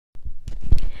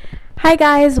Hi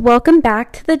guys, welcome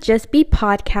back to the Just Be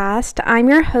podcast. I'm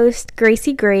your host,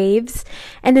 Gracie Graves,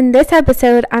 and in this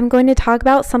episode, I'm going to talk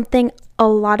about something a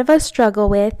lot of us struggle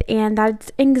with, and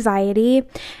that's anxiety,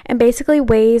 and basically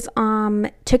ways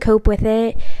to cope with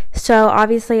it. So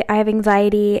obviously, I have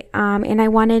anxiety, and I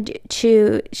wanted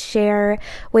to share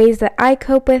ways that I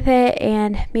cope with it,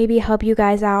 and maybe help you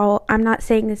guys out. I'm not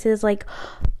saying this is like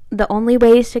the only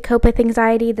ways to cope with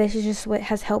anxiety. This is just what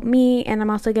has helped me, and I'm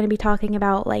also going to be talking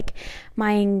about like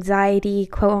my anxiety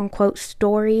quote unquote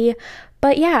story.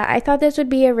 But yeah, I thought this would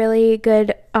be a really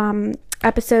good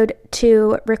episode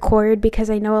to record because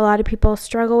I know a lot of people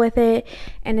struggle with it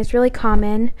and it's really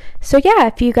common. So yeah,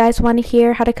 if you guys want to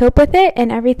hear how to cope with it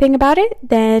and everything about it,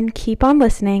 then keep on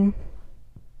listening.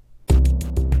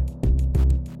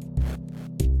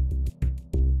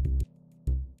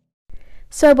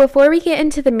 So before we get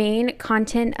into the main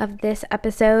content of this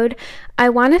episode, I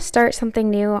want to start something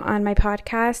new on my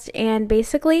podcast. And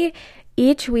basically,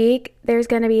 each week, there's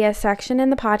going to be a section in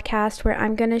the podcast where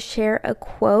I'm going to share a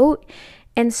quote.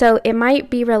 And so it might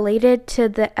be related to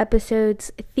the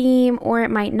episode's theme, or it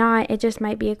might not. It just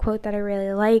might be a quote that I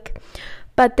really like.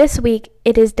 But this week,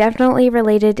 it is definitely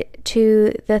related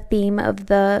to the theme of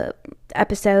the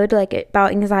episode, like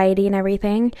about anxiety and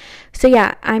everything. So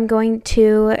yeah, I'm going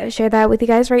to share that with you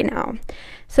guys right now.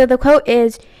 So the quote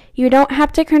is, "You don't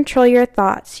have to control your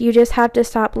thoughts. You just have to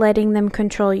stop letting them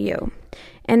control you."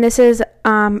 And this is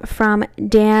from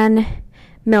Dan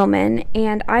Millman.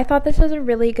 And I thought this was a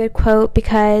really good quote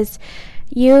because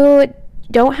you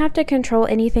don't have to control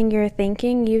anything you're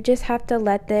thinking. You just have to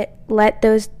let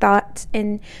those thoughts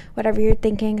and whatever you're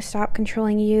thinking stop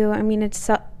controlling you. I mean, it's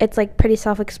like pretty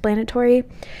self-explanatory,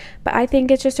 but I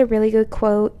think it's just a really good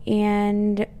quote,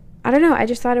 and I don't know, I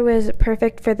just thought it was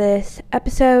perfect for this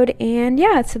episode. And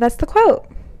yeah, so that's the quote.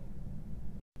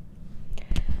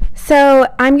 So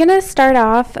I'm going to start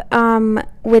off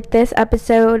with this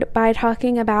episode by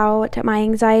talking about my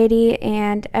anxiety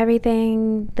and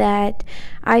everything that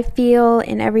I feel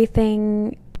and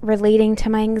everything relating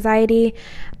to my anxiety.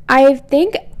 I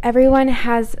think everyone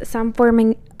has some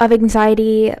form of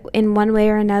anxiety in one way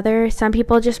or another. Some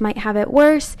people just might have it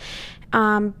worse.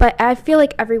 But I feel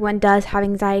like everyone does have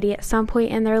anxiety at some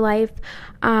point in their life.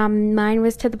 Mine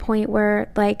was to the point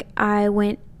where like I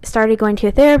started going to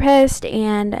a therapist,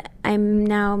 and I'm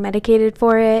now medicated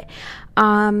for it.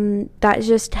 That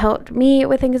just helped me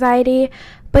with anxiety.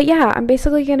 But yeah, I'm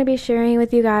basically going to be sharing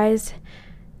with you guys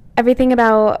everything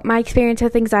about my experience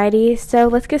with anxiety. So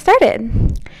let's get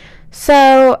started.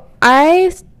 So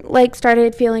I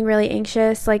started feeling really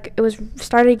anxious. Like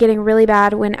started getting really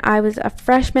bad when I was a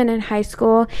freshman in high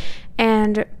school,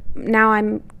 and now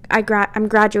I'm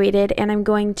graduated and I'm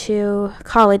going to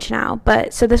college now.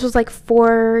 But so this was like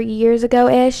 4 years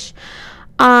ago-ish.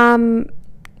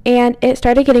 And it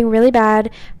started getting really bad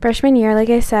freshman year.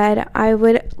 Like I said, I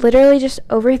would literally just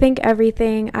overthink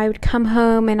everything. I would come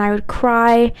home and I would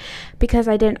cry because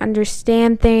I didn't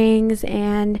understand things,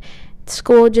 and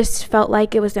school just felt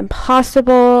like it was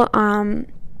impossible.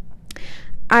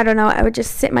 I don't know, I would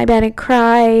just sit in my bed and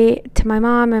cry to my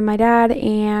mom and my dad,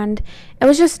 and it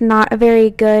was just not a very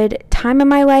good time in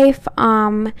my life.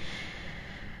 I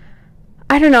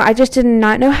don't know, I just did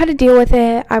not know how to deal with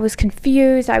it. I was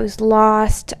confused, I was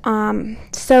lost.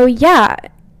 So yeah,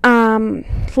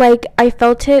 like I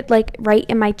felt it like right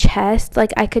in my chest.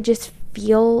 Like I could just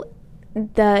feel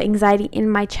the anxiety in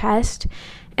my chest,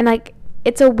 and like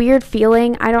it's a weird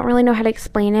feeling. I don't really know how to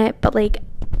explain it, but like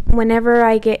whenever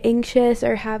I get anxious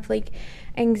or have like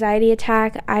anxiety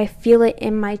attack, I feel it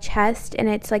in my chest, and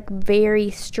it's like very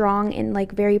strong and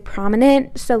like very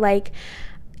prominent. So like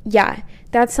yeah,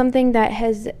 that's something that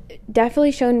has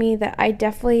definitely shown me that I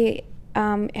definitely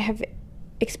have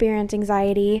experienced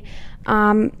anxiety.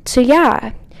 So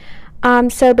yeah,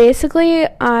 so basically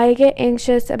I get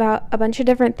anxious about a bunch of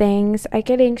different things. I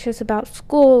get anxious about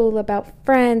school, about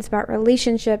friends, about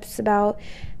relationships, about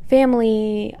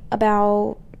family,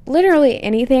 about literally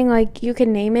anything, like you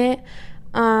can name it.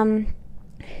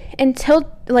 Until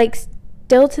like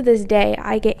still to this day,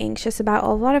 I get anxious about a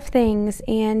lot of things,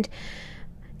 and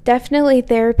definitely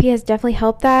therapy has definitely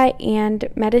helped that, and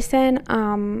medicine.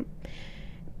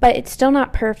 But it's still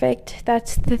not perfect.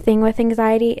 That's the thing with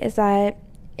anxiety, is that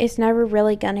it's never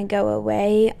really gonna go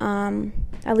away.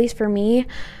 At least for me,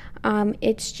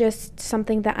 it's just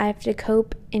something that I have to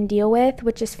cope and deal with,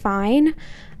 which is fine.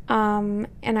 And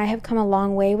I have come a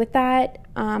long way with that.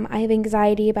 I have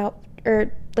anxiety about,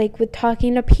 or like with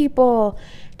talking to people,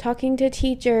 talking to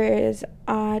teachers,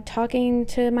 talking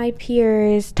to my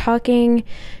peers, talking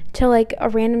to like a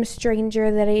random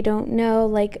stranger that I don't know,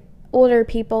 like older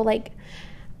people. Like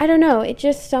I don't know, it's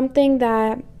just something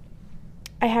that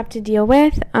I have to deal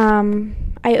with.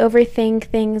 I overthink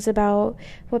things about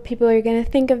what people are going to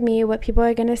think of me, what people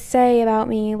are going to say about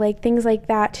me, like things like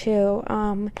that too.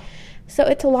 So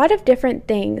it's a lot of different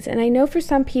things. And I know for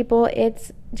some people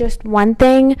it's just one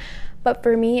thing, but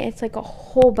for me it's like a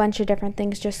whole bunch of different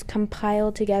things just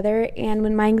compiled together. And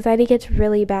when my anxiety gets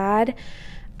really bad,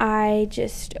 I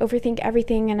just overthink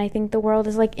everything and I think the world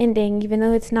is like ending, even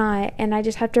though it's not. And I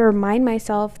just have to remind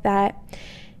myself that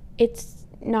it's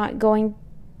not going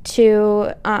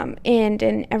to end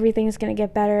and everything's going to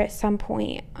get better at some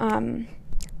point. And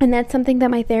that's something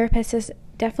that my therapist has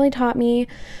definitely taught me,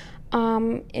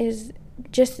 is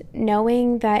just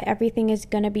knowing that everything is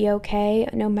going to be okay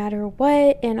no matter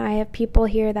what, and I have people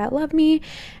here that love me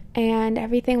and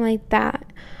everything like that.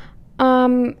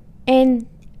 And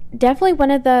definitely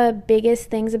one of the biggest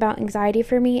things about anxiety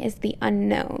for me is the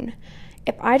unknown.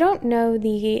 If I don't know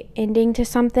the ending to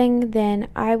something, then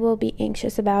I will be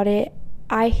anxious about it.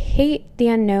 I hate the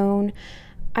unknown.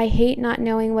 I hate not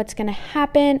knowing what's going to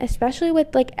happen, especially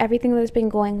with like everything that's been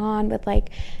going on with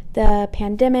like the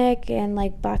pandemic and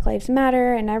like Black Lives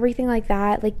Matter and everything like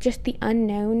that. Like just the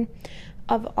unknown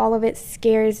of all of it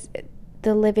scares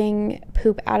the living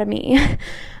poop out of me.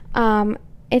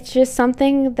 It's just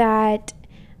something that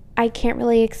I can't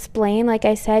really explain. Like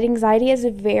I said, anxiety is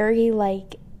very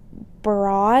like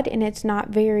broad, and it's not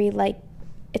very like,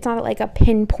 it's not like a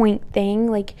pinpoint thing.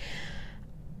 Like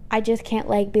I just can't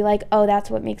like be like, oh, that's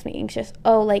what makes me anxious.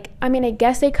 Oh, like, I mean, I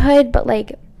guess I could, but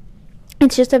like,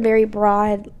 it's just a very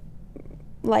broad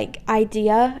like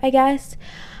idea, I guess.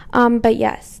 But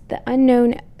yes, the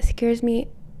unknown scares me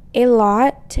a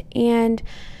lot. And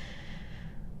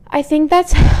I think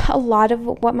that's a lot of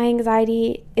what my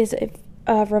anxiety is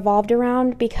revolved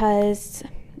around, because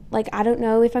like, I don't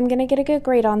know if I'm going to get a good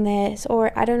grade on this,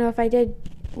 or I don't know if I did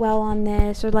well on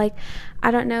this, or like,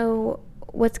 I don't know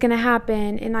what's going to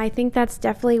happen. And I think that's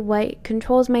definitely what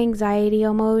controls my anxiety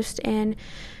almost and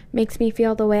makes me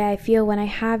feel the way I feel when I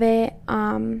have it.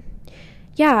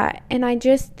 Yeah, and I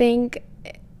just think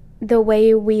the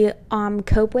way we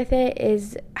cope with it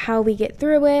is how we get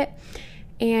through it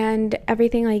and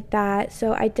everything like that.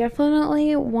 So I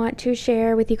definitely want to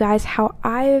share with you guys how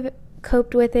I've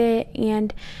coped with it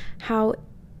and how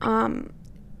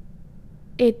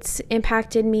it's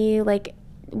impacted me, like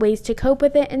ways to cope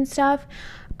with it and stuff.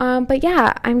 But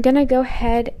yeah, I'm gonna go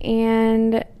ahead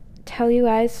and tell you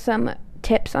guys some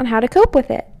tips on how to cope with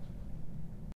it.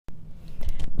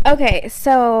 Okay,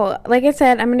 so like I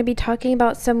said, I'm going to be talking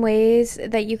about some ways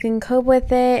that you can cope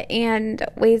with it and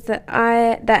ways that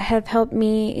have helped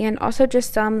me, and also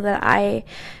just some that I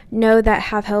know that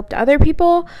have helped other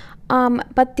people.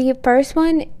 But the first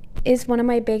one is one of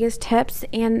my biggest tips,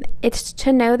 and it's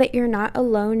to know that you're not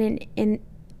alone in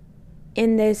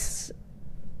this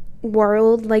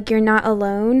world. Like, you're not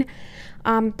alone.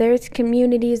 There's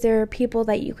communities, there are people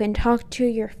that you can talk to,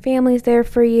 your family's there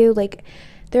for you. Like,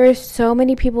 there are so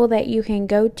many people that you can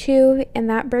go to, and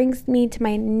that brings me to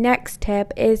my next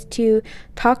tip, is to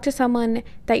talk to someone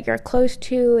that you're close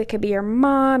to. It could be your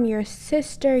mom, your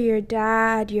sister, your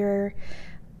dad, your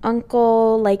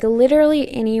uncle, like literally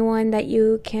anyone that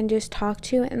you can just talk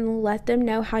to and let them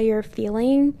know how you're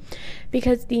feeling,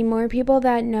 because the more people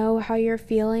that know how you're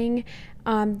feeling,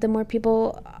 the more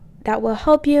people that will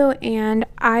help you. And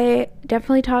I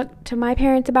definitely talked to my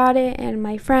parents about it and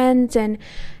my friends, and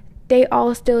they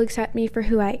all still accept me for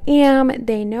who I am.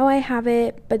 They know I have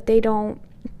it, but they don't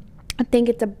think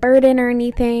it's a burden or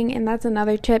anything. And that's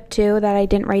another tip too that I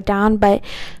didn't write down, but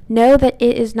know that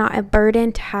it is not a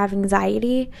burden to have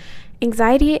anxiety.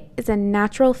 Anxiety is a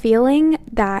natural feeling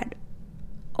that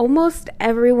almost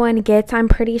everyone gets, I'm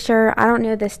pretty sure. I don't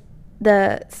know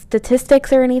the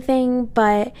statistics or anything,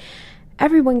 but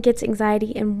everyone gets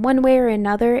anxiety in one way or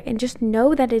another. And just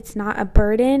know that it's not a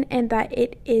burden, and that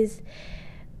it is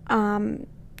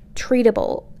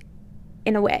treatable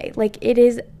in a way. Like, it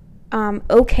is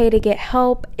okay to get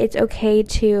help. It's okay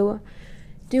to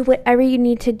do whatever you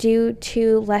need to do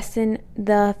to lessen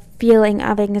the feeling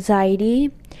of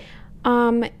anxiety.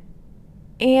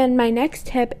 And my next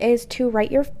tip is to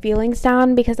write your feelings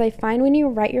down, because I find when you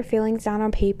write your feelings down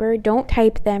on paper, don't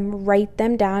type them, write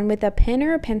them down with a pen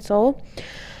or a pencil.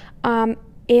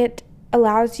 It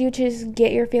allows you to just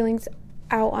get your feelings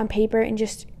out on paper and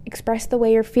just express the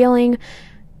way you're feeling.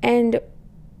 And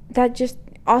that just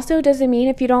also doesn't mean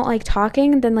if you don't like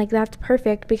talking, then like that's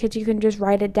perfect, because you can just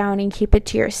write it down and keep it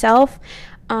to yourself.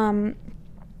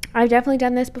 I've definitely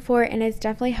done this before, and it's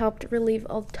definitely helped relieve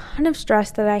a ton of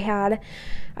stress that I had.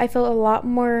 I feel a lot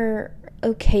more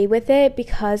okay with it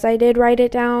because I did write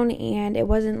it down and it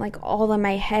wasn't like all in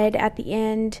my head at the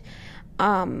end.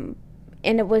 And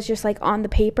it was just like on the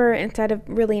paper instead of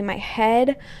really in my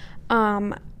head.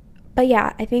 But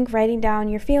yeah, I think writing down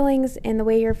your feelings and the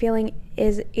way you're feeling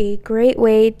is a great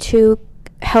way to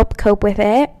help cope with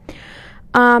it.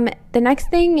 The next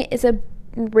thing is a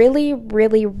really,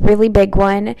 really, really big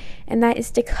one, and that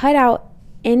is to cut out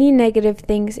any negative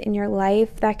things in your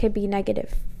life. That could be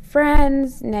negative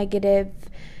friends, negative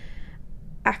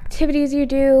activities you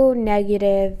do,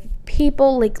 negative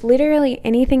people, like literally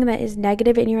anything that is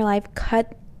negative in your life,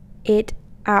 cut it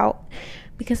out.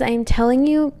 Because I am telling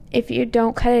you, if you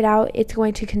don't cut it out, it's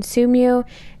going to consume you.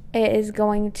 It is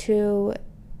going to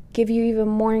give you even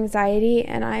more anxiety.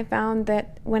 And I found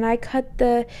that when I cut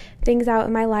the things out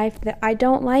in my life that I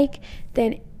don't like,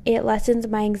 then it lessens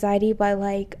my anxiety by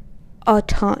like a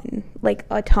ton. Like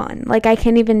I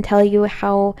can't even tell you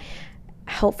how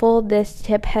helpful this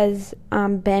tip has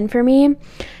been for me.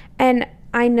 And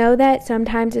I know that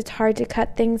sometimes it's hard to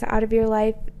cut things out of your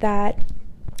life that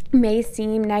may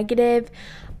seem negative,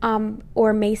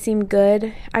 or may seem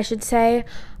good, I should say,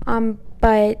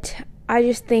 but I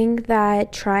just think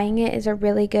that trying it is a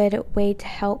really good way to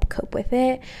help cope with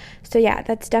it. So yeah,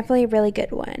 that's definitely a really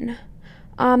good one.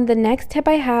 The next tip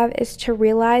I have is to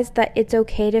realize that it's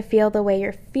okay to feel the way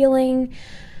you're feeling.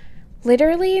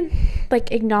 Literally,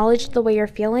 like, acknowledge the way you're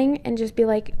feeling and just be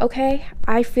like, okay,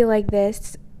 I feel like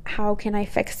this. How can I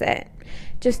fix it?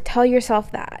 Just tell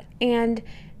yourself that. And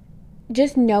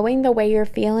just knowing the way you're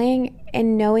feeling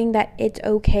and knowing that it's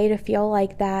okay to feel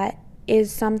like that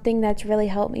is something that's really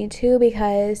helped me too,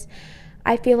 because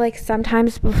I feel like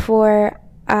sometimes before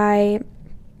I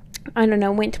don't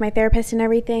know, went to my therapist and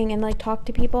everything and like talked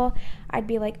to people, I'd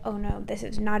be like, oh no, this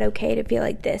is not okay to feel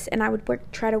like this. And I would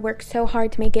try to work so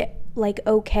hard to make it like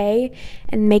okay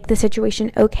and make the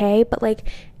situation okay, but like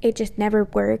it just never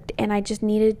worked, and I just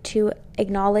needed to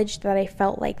acknowledge that I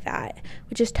felt like that,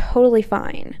 which is totally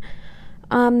fine.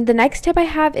 The next tip I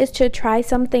have is to try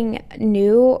something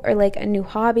new, or like a new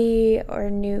hobby or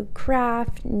a new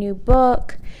craft, new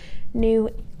book,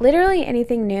 literally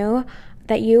anything new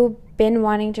that you've been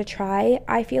wanting to try.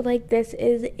 I feel like this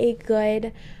is a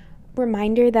good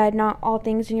reminder that not all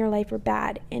things in your life are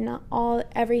bad, and not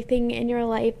everything in your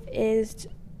life is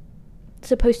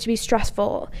supposed to be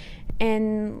stressful,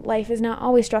 and life is not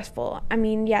always stressful. I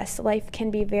mean, yes, life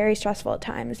can be very stressful at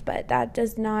times, but that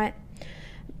does not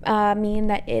mean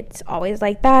that it's always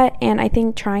like that. And I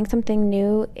think trying something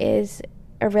new is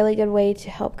a really good way to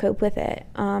help cope with it,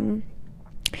 and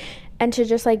to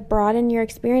just like broaden your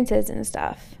experiences and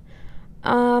stuff.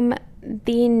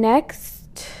 The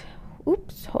next,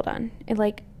 hold on, it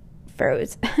like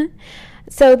froze.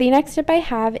 So the next tip I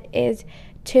have is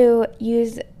to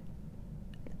use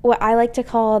what I like to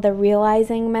call the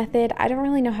realizing method. I don't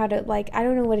really know I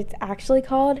don't know what it's actually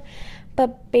called,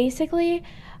 but basically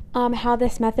how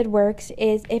this method works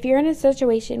is, if you're in a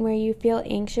situation where you feel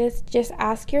anxious, just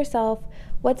ask yourself,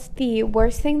 what's the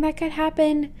worst thing that could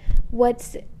happen?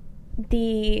 What's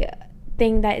the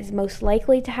thing that is most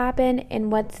likely to happen?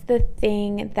 And what's the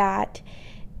thing that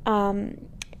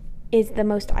is the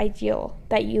most ideal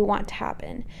that you want to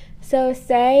happen? So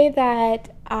say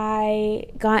that I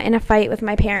got in a fight with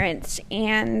my parents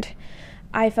and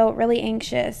I felt really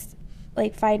anxious,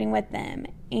 like fighting with them,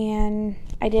 and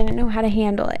I didn't know how to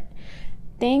handle it.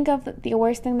 Think of the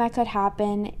worst thing that could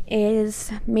happen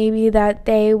is maybe that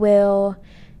they will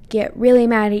get really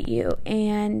mad at you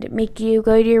and make you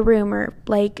go to your room, or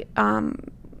like not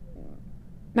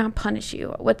punish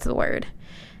you, what's the word,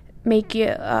 make you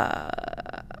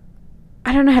I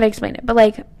don't know how to explain it, but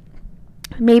like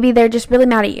maybe they're just really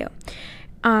mad at you.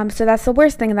 So that's the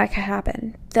worst thing that could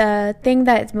happen. The thing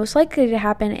that is most likely to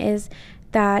happen is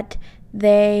that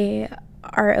they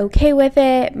are okay with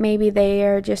it. Maybe they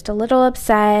are just a little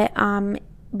upset,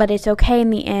 but it's okay in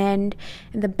the end.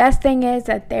 And the best thing is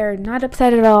that they're not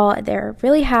upset at all. They're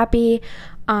really happy,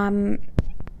 and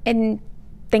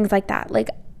things like that. Like,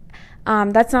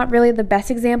 that's not really the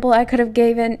best example I could have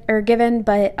given,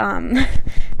 but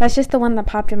that's just the one that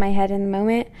popped in my head in the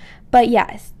moment. But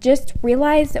yes, just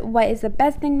realize what is the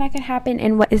best thing that could happen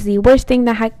and what is the worst thing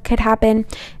that could happen,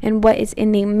 and what is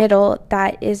in the middle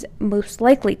that is most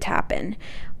likely to happen.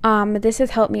 This has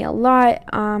helped me a lot,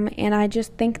 and I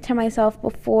just think to myself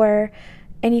before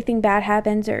anything bad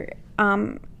happens, or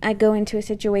I go into a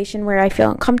situation where I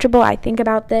feel uncomfortable, I think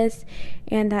about this,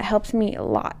 and that helps me a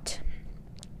lot.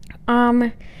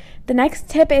 The next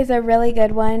tip is a really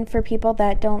good one for people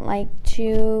that don't like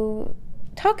to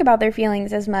talk about their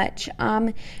feelings as much,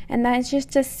 and that is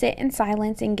just to sit in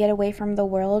silence and get away from the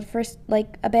world for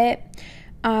like a bit.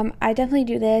 I definitely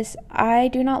do this. I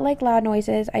do not like loud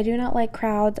noises. I do not like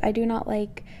crowds. I do not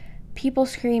like people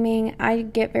screaming. I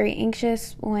get very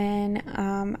anxious when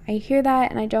I hear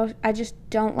that, and I just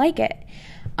don't like it.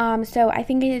 So I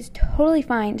think it is totally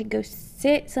fine to go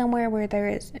sit somewhere where there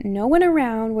is no one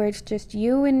around, where it's just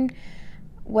you and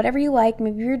whatever you like,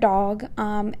 maybe your dog,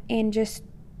 and just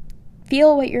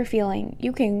feel what you're feeling.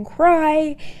 You can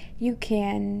cry, you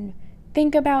can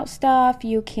think about stuff,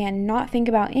 you can not think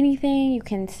about anything, you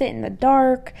can sit in the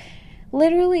dark,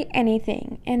 literally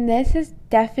anything. And this has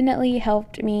definitely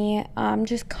helped me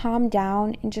just calm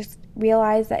down and just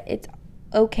realize that it's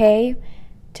okay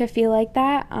to feel like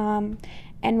that.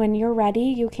 And when you're ready,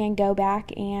 you can go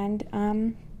back and,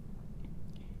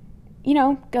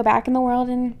 go back in the world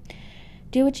and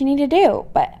do what you need to do.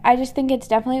 But I just think it's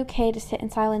definitely okay to sit in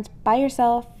silence by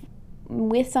yourself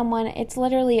with someone. It's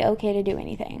literally okay to do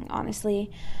anything,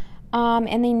 honestly.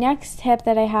 And the next tip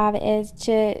that I have is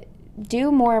to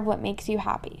do more of what makes you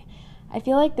happy. I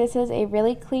feel like this is a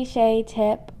really cliche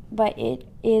tip, but it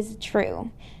is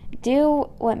true.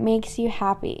 Do what makes you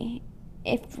happy.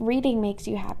 If reading makes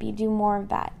you happy, do more of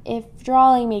that. If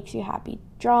drawing makes you happy,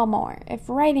 draw more. If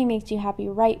writing makes you happy,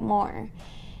 write more.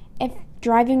 If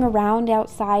driving around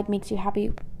outside makes you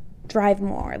happy, drive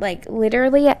more. Like,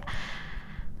 literally,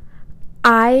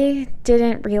 I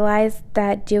didn't realize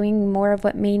that doing more of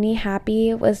what made me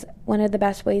happy was one of the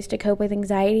best ways to cope with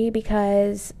anxiety,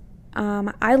 because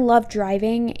I love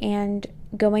driving and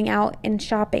going out and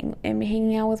shopping and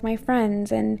hanging out with my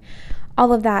friends and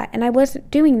all of that. And I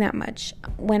wasn't doing that much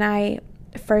when I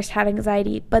first had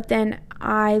anxiety. But then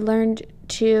I learned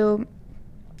to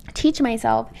teach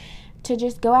myself to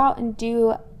just go out and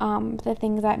do the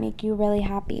things that make you really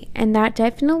happy. And that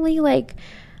definitely,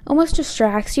 almost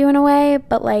distracts you in a way,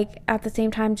 but, at the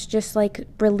same time, just,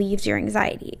 relieves your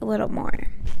anxiety a little more.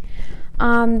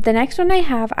 The next one I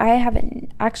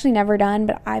haven't actually never done,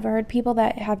 but I've heard people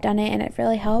that have done it and it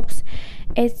really helps,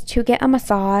 is to get a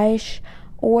massage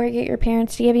or get your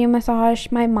parents to give you a massage.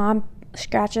 My mom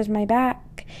scratches my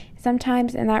back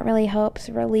sometimes, and that really helps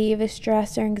relieve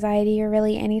stress or anxiety or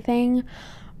really anything.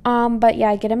 But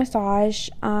yeah, get a massage.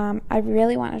 I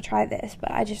really want to try this,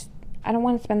 but I don't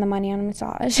want to spend the money on a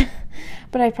massage,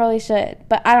 but I probably should,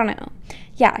 but I don't know.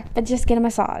 Yeah, but just get a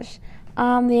massage.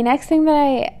 The next thing that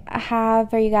I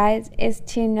have for you guys is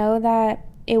to know that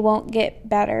it won't get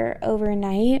better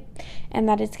overnight and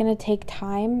that it's going to take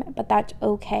time, but that's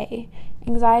okay.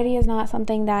 Anxiety is not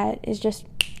something that is just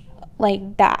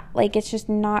like that. It's just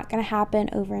not going to happen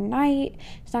overnight.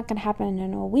 It's not going to happen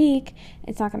in a week.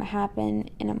 It's not going to happen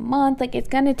in a month. It's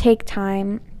going to take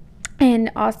time.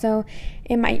 And also,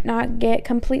 it might not get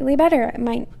completely better.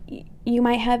 You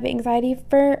might have anxiety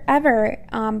forever,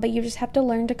 but you just have to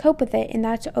learn to cope with it, and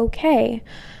that's okay.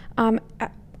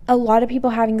 A lot of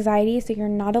people have anxiety, so you're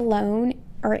not alone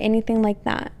or anything like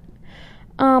that.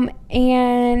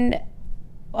 And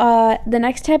the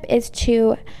next tip is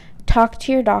to talk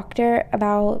to your doctor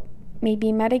about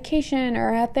maybe medication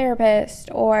or a therapist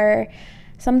or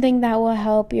something that will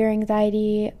help your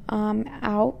anxiety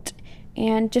out.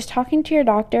 And just talking to your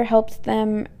doctor helps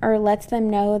them or lets them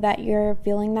know that you're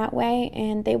feeling that way,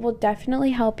 and they will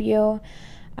definitely help you.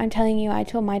 I'm telling you, I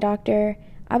told my doctor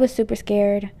I was super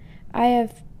scared. I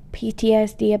have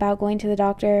PTSD about going to the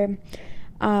doctor.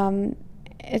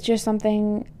 It's just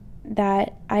something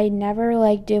that I never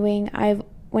liked doing.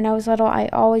 When I was little, I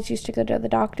always used to go to the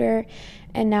doctor,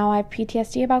 and now I have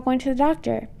PTSD about going to the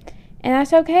doctor. And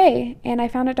that's okay. And I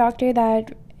found a doctor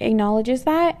that acknowledges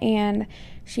that, and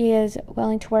she is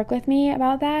willing to work with me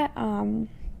about that. And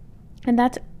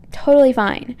that's totally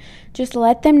fine. Just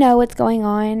let them know what's going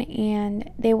on, and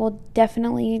they will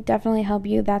definitely help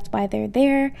you. That's why they're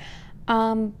there.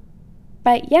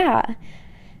 But yeah,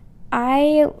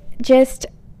 I just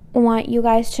want you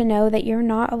guys to know that you're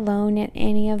not alone in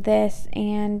any of this,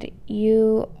 and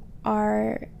you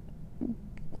are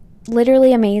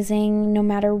literally amazing no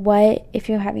matter what. If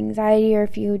you have anxiety or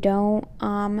if you don't,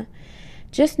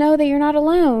 just know that you're not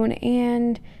alone,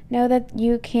 and know that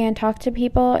you can talk to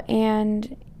people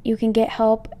and you can get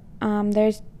help.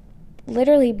 There's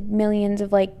literally millions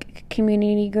of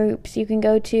community groups you can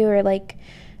go to, or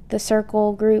the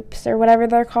circle groups or whatever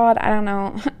they're called. I don't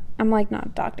know. I'm not a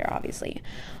doctor, obviously.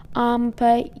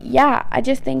 But yeah, I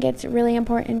just think it's really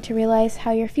important to realize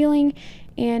how you're feeling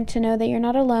and to know that you're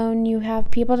not alone. You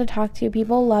have people to talk to.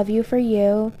 People love you for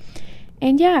you.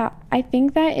 And yeah, I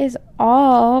think that is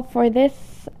all for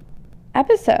this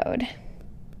episode.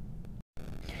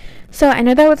 So I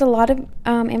know that was a lot of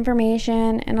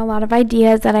information and a lot of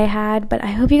ideas that I had, but I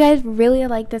hope you guys really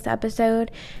liked this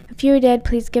episode. If you did,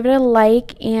 please give it a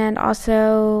like, and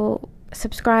also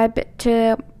subscribe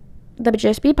to the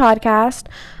Just Be podcast.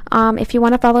 If you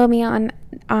want to follow me on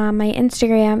my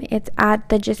Instagram, it's at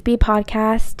the Just Be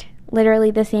podcast.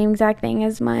 Literally the same exact thing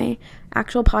as my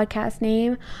actual podcast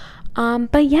name.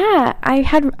 But yeah, I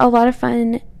had a lot of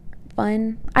fun.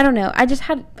 I don't know. I just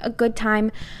had a good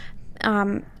time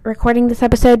recording this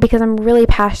episode because I'm really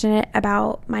passionate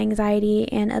about my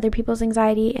anxiety and other people's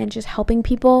anxiety and just helping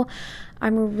people.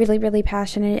 I'm really, really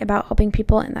passionate about helping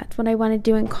people, and that's what I want to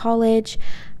do in college.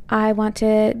 I want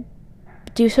to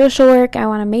do social work. I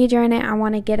want to major in it. I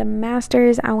want to get a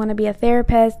master's. I want to be a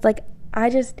therapist. Like, I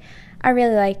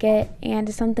really like it, and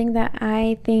it's something that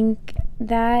I think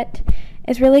that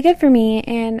is really good for me.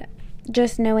 And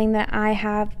just knowing that I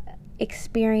have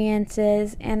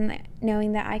experiences and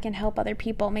knowing that I can help other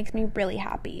people makes me really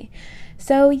happy.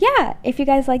 So yeah, if you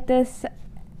guys like this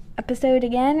episode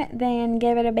again, then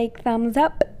give it a big thumbs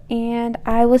up, and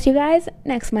I will see you guys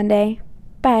next Monday.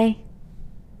 Bye.